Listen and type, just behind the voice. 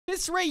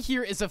This right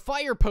here is a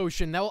fire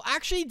potion that will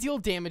actually deal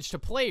damage to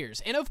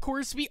players. And of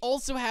course, we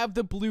also have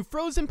the blue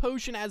frozen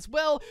potion as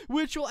well,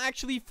 which will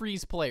actually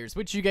freeze players,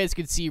 which you guys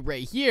can see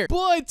right here.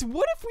 But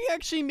what if we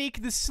actually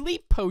make the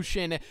sleep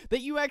potion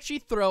that you actually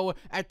throw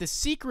at the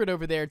secret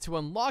over there to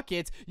unlock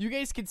it? You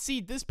guys can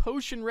see this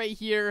potion right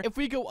here. If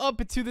we go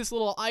up to this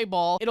little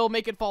eyeball, it'll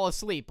make it fall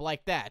asleep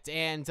like that.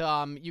 And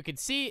you can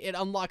see it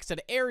unlocks an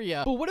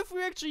area. But what if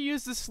we actually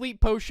use the sleep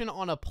potion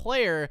on a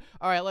player?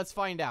 All right, let's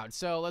find out.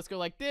 So let's go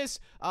like this.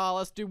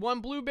 Let's do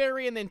 1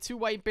 blueberry and then 2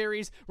 white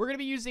berries. We're gonna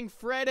be using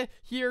Fred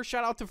here.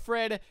 Shout out to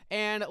Fred.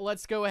 And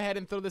let's go ahead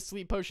and throw the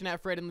sleep potion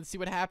at Fred and let's see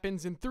what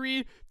happens in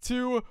 3,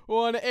 2,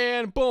 1,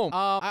 and boom.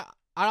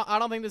 I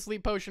don't think the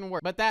sleep potion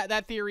worked, but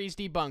that theory is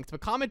debunked. But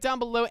comment down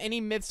below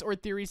any myths or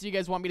theories you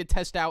guys want me to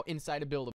test out inside a build.